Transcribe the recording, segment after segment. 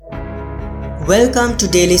Welcome to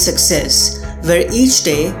Daily Success, where each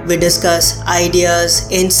day we discuss ideas,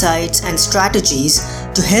 insights, and strategies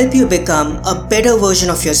to help you become a better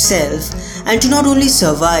version of yourself and to not only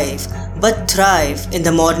survive but thrive in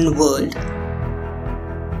the modern world.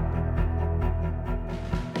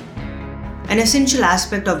 An essential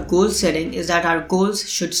aspect of goal setting is that our goals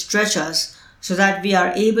should stretch us so that we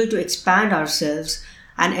are able to expand ourselves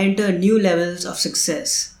and enter new levels of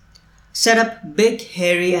success. Set up big,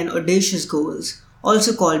 hairy, and audacious goals,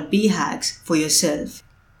 also called BHAGs, for yourself.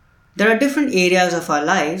 There are different areas of our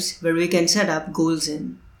lives where we can set up goals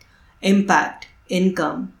in: impact,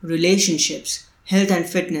 income, relationships, health and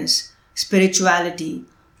fitness, spirituality,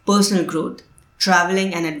 personal growth,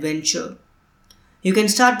 traveling, and adventure. You can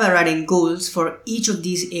start by writing goals for each of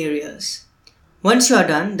these areas. Once you are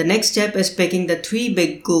done, the next step is picking the 3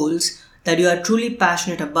 big goals that you are truly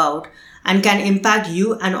passionate about and can impact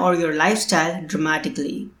you and or your lifestyle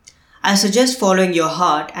dramatically. I suggest following your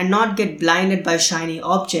heart and not get blinded by shiny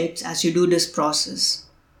objects as you do this process.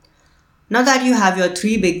 Now that you have your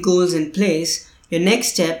 3 big goals in place, your next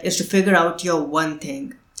step is to figure out your one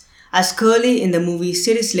thing. As Curly in the movie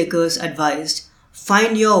City Slickers advised,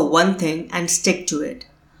 find your one thing and stick to it.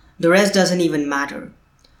 The rest doesn't even matter.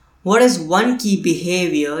 What is one key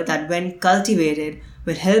behavior that, when cultivated,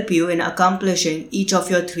 will help you in accomplishing each of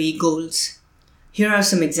your 3 goals? Here are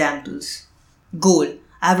some examples. Goal: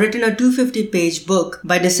 I've written a 250-page book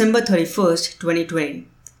by December 31st, 2020.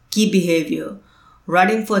 Key behavior: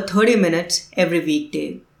 writing for 30 minutes every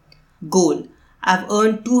weekday. Goal: I've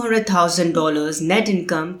earned $200,000 net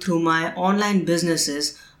income through my online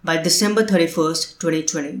businesses by December 31st,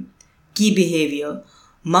 2020. Key behavior: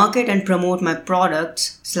 market and promote my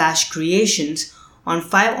products/creations on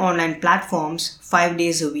 5 online platforms 5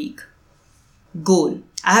 days a week. Goal: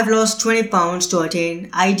 I have lost 20 pounds to attain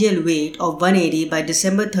ideal weight of 180 by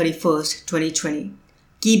December 31st, 2020.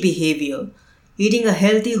 Key behavior: eating a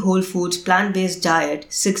healthy whole foods plant-based diet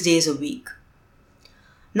 6 days a week.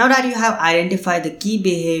 Now that you have identified the key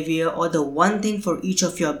behavior or the one thing for each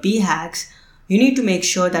of your BHAGs, you need to make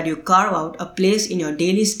sure that you carve out a place in your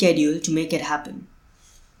daily schedule to make it happen.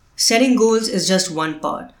 Setting goals is just one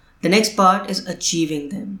part. The next part is achieving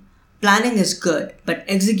them. Planning is good, but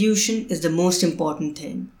execution is the most important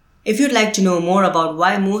thing. If you'd like to know more about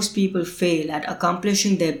why most people fail at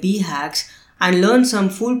accomplishing their BHAGs and learn some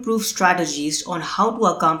foolproof strategies on how to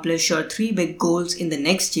accomplish your 3 big goals in the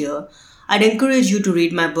next year, I'd encourage you to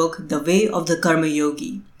read my book, The Way of the Karma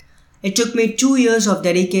Yogi. It took me 2 years of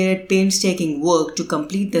dedicated, painstaking work to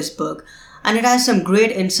complete this book, and it has some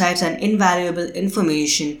great insights and invaluable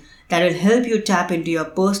information that will help you tap into your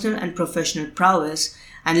personal and professional prowess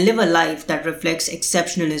and live a life that reflects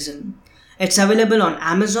exceptionalism. It's available on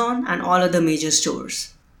Amazon and all other major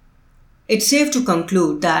stores. It's safe to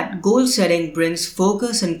conclude that goal setting brings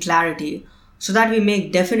focus and clarity so that we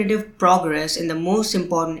make definitive progress in the most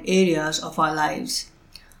important areas of our lives.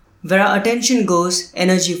 Where our attention goes,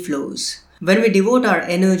 energy flows. When we devote our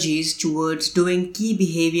energies towards doing key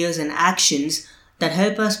behaviors and actions that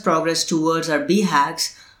help us progress towards our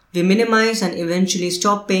BHAGs, we minimize and eventually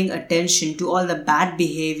stop paying attention to all the bad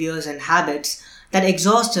behaviors and habits that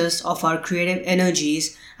exhaust us of our creative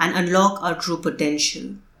energies and unlock our true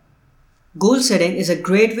potential. Goal setting is a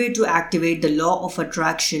great way to activate the law of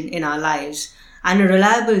attraction in our lives and a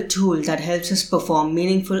reliable tool that helps us perform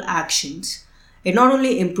meaningful actions. It not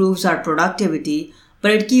only improves our productivity,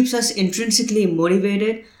 but it keeps us intrinsically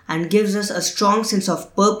motivated and gives us a strong sense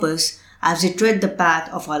of purpose as we tread the path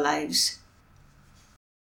of our lives.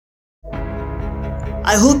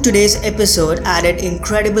 I hope today's episode added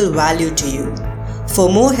incredible value to you. For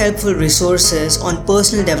more helpful resources on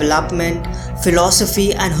personal development,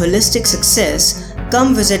 philosophy, and holistic success,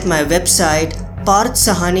 come visit my website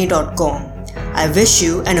parthsahani.com. I wish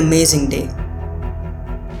you an amazing day.